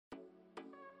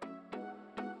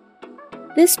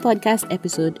This podcast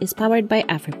episode is powered by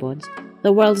AfriPods,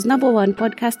 the world's #1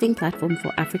 podcasting platform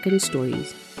for African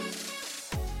stories.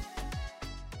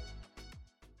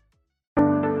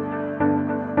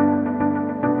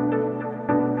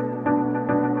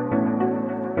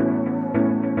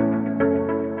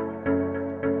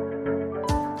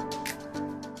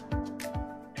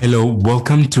 Hello,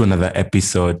 welcome to another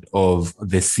episode of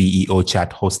the CEO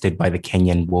Chat hosted by the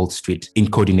Kenyan Wall Street in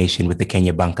coordination with the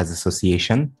Kenya Bankers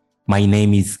Association. My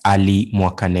name is Ali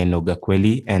Mwakaneno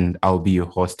Gakweli, and I'll be your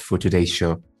host for today's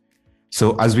show.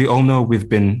 So as we all know, we've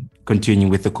been continuing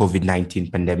with the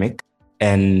COVID-19 pandemic,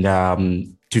 and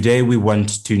today we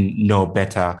want to know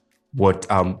better what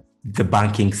the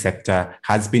banking sector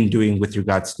has been doing with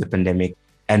regards to the pandemic,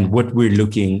 and what we're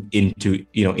looking into,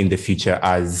 in the future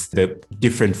as the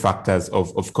different factors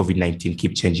of COVID-19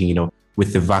 keep changing,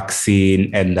 with the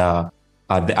vaccine and the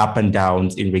up and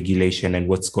downs in regulation and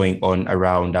what's going on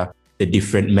around the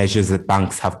different measures that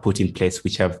banks have put in place,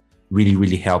 which have really,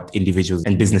 really helped individuals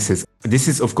and businesses. This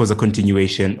is, of course, a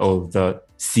continuation of the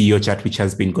CEO Chat, which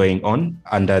has been going on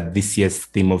under this year's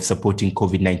theme of supporting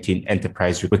COVID-19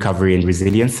 enterprise recovery and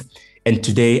resilience. And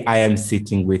today I am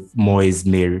sitting with Moez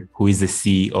Mir, who is the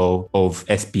CEO of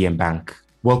SBM Bank.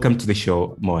 Welcome to the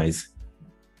show, Moez.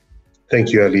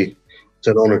 Thank you, Ali. It's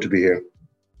an honor to be here.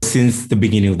 Since the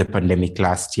beginning of the pandemic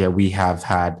last year, we have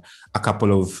had a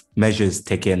couple of measures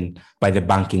taken by the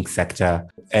banking sector.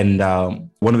 And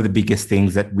one of the biggest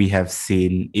things that we have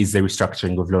seen is the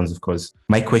restructuring of loans, of course.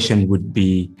 My question would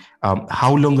be,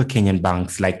 how long are Kenyan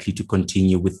banks likely to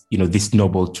continue with this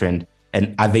noble trend?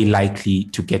 And are they likely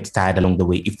to get tired along the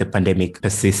way if the pandemic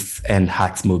persists and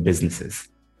hurts more businesses?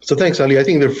 So thanks, Ali. I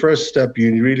think the first step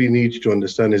you really need to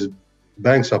understand is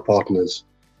banks are partners.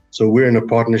 So we're in a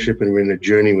partnership and we're in a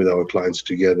journey with our clients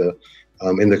together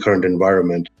in the current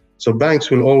environment. So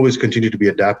banks will always continue to be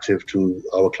adaptive to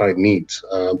our client needs,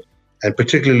 and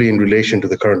particularly in relation to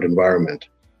the current environment.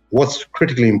 What's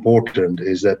critically important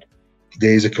is that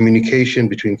there is a communication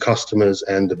between customers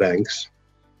and the banks,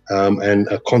 and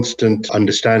a constant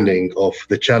understanding of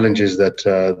the challenges that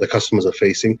the customers are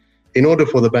facing in order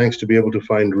for the banks to be able to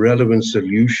find relevant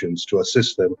solutions to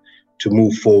assist them to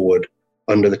move forward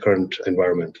under the current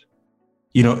environment.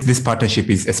 This partnership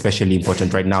is especially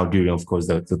important right now during, of course,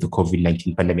 the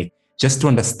COVID-19 pandemic. Just to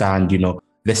understand,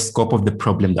 the scope of the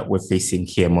problem that we're facing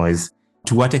here, Moez,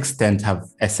 to what extent have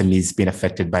SMEs been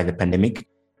affected by the pandemic?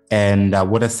 And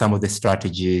what are some of the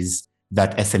strategies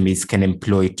that SMEs can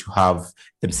employ to have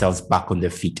themselves back on their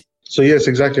feet? So yes,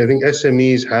 exactly. I think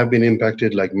SMEs have been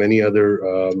impacted like many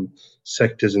other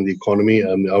sectors in the economy.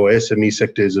 Our SME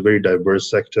sector is a very diverse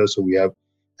sector. So we have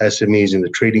SMEs in the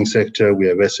trading sector, we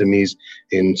have SMEs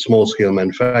in small-scale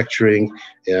manufacturing,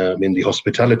 in the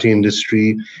hospitality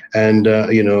industry, and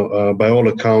by all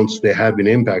accounts, they have been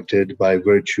impacted by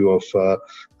virtue of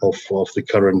the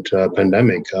current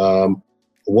pandemic.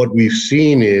 What we've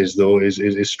seen is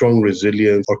strong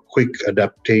resilience or quick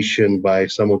adaptation by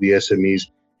some of the SMEs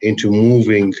into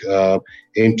moving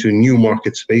into new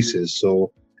market spaces,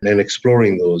 and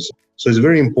exploring those. So it's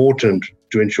very important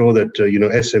to ensure that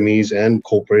SMEs and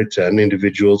corporates and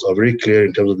individuals are very clear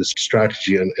in terms of this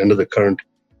strategy and under the current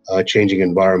changing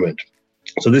environment.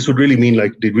 So this would really mean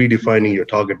like redefining your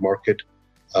target market,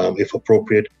 if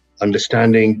appropriate,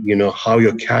 understanding how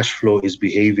your cash flow is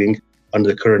behaving under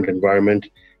the current environment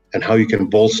and how you can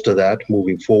bolster that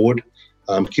moving forward,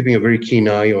 keeping a very keen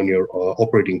eye on your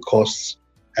operating costs,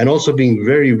 and also being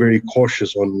very, very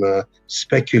cautious on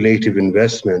speculative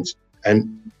investments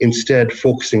and instead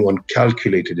focusing on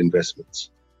calculated investments.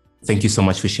 Thank you so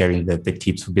much for sharing the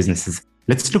tips for businesses.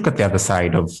 Let's look at the other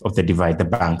side of the divide, the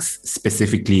banks,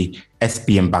 specifically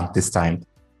SBM Bank this time.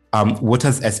 What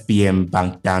has SBM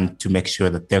Bank done to make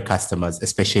sure that their customers,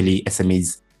 especially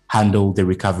SMEs, handle the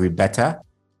recovery better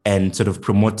and sort of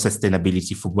promote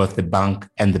sustainability for both the bank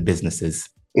and the businesses?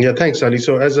 Yeah, thanks, Ali.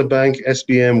 So as a bank,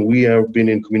 SBM, we have been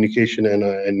in communication and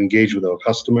engaged with our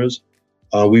customers.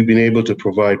 We've been able to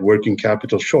provide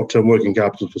short-term working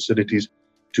capital facilities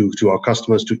to our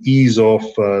customers to ease off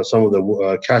some of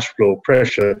the cash flow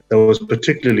pressure that was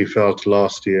particularly felt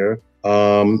last year.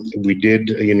 We did,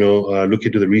 look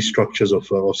into the restructures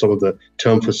of some of the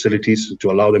term facilities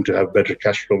to allow them to have better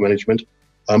cash flow management.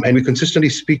 And we consistently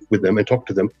speak with them and talk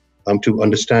to them to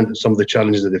understand some of the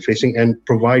challenges that they're facing and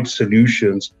provide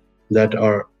solutions that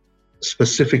are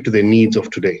specific to their needs of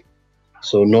today.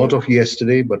 So not of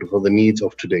yesterday, but for the needs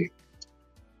of today.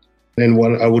 And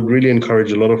what I would really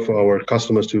encourage a lot of our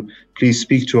customers to please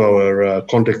speak to our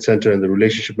contact center and the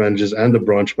relationship managers and the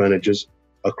branch managers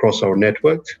across our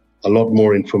network. A lot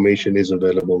more information is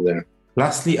available there.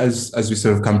 Lastly, as we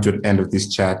sort of come to an end of this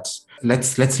chat,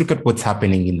 let's look at what's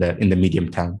happening in the medium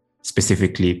term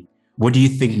specifically. What do you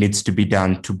think needs to be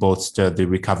done to bolster the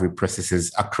recovery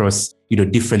processes across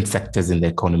different sectors in the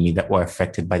economy that were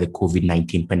affected by the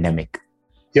COVID-19 pandemic?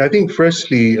 Yeah, I think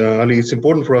firstly, Ali, it's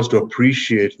important for us to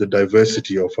appreciate the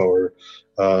diversity of our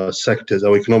sectors,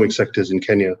 our economic sectors in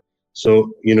Kenya.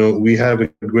 So, we have a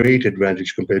great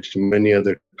advantage compared to many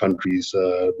other countries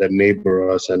that neighbor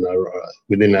us and are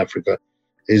within Africa,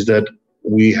 is that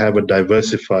we have a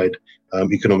diversified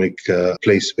economic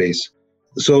play space.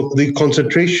 So the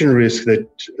concentration risk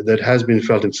that has been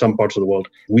felt in some parts of the world,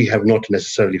 we have not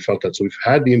necessarily felt that. So we've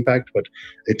had the impact, but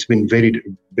it's been very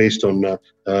based on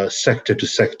sector to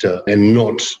sector and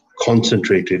not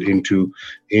concentrated into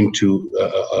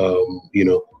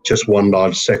just one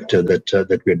large sector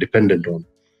that we are dependent on.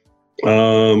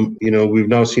 We've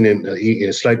now seen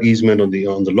a slight easement on the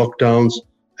lockdowns,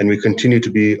 and we continue to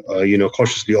be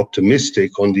cautiously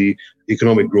optimistic on the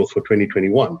economic growth for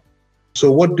 2021. So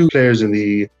what do players in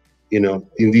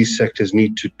in these sectors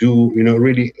need to do?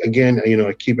 Really, again,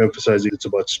 I keep emphasizing it's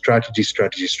about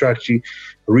strategy,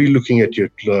 really looking at your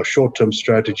short-term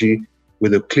strategy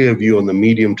with a clear view on the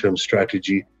medium-term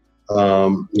strategy.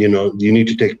 You need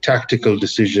to take tactical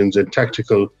decisions and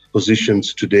tactical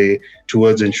positions today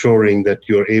towards ensuring that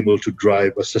you're able to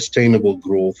drive a sustainable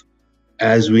growth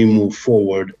as we move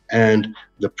forward and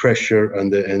the pressure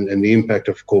and the impact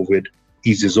of COVID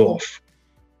eases off.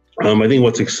 I think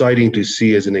what's exciting to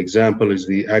see as an example is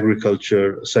the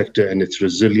agriculture sector and its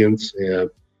resilience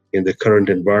in the current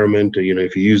environment.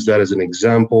 If you use that as an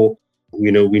example,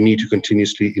 we need to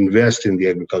continuously invest in the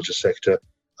agriculture sector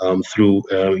through,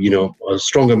 a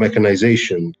stronger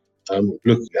mechanization.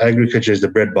 Look, agriculture is the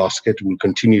breadbasket. Will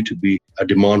continue to be a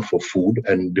demand for food,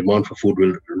 and demand for food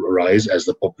will rise as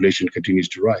the population continues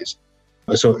to rise.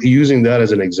 So using that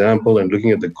as an example and looking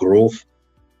at the growth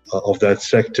of that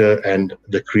sector and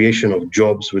the creation of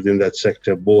jobs within that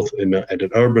sector, both at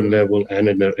an urban level and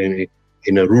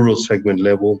in a rural segment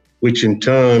level, which in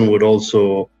turn would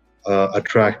also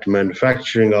attract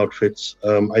manufacturing outfits.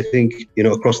 I think,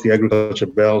 across the agriculture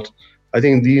belt, I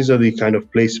think these are the kind of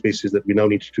play spaces that we now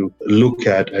need to look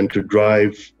at and to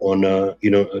drive on,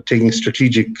 taking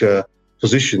strategic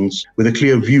positions with a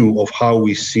clear view of how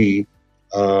we see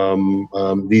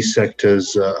these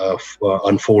sectors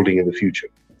unfolding in the future.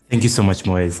 Thank you so much,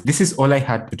 Moez. This is all I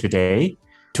had for today.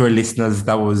 To our listeners,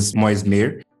 that was Moez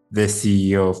Mir, the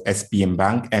CEO of SBM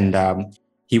Bank, and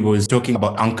he was talking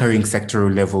about anchoring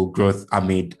sectoral level growth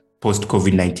amid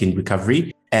post-COVID-19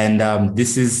 recovery. And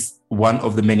this is one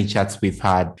of the many chats we've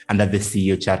had under the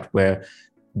CEO chat, where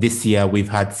this year we've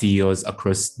had CEOs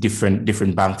across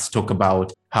different banks talk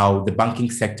about how the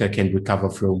banking sector can recover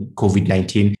from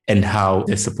COVID-19 and how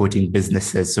they're supporting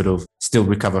businesses sort of still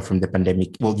recover from the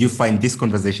pandemic. Well, you find this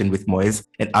conversation with Moez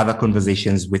and other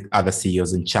conversations with other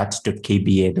CEOs in chat.kba.co.ke.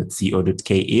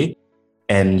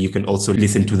 And you can also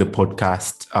listen to the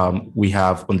podcast we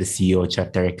have on the CEO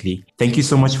chat directly. Thank you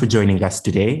so much for joining us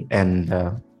today, and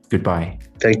goodbye.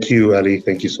 Thank you, Ali.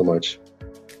 Thank you so much.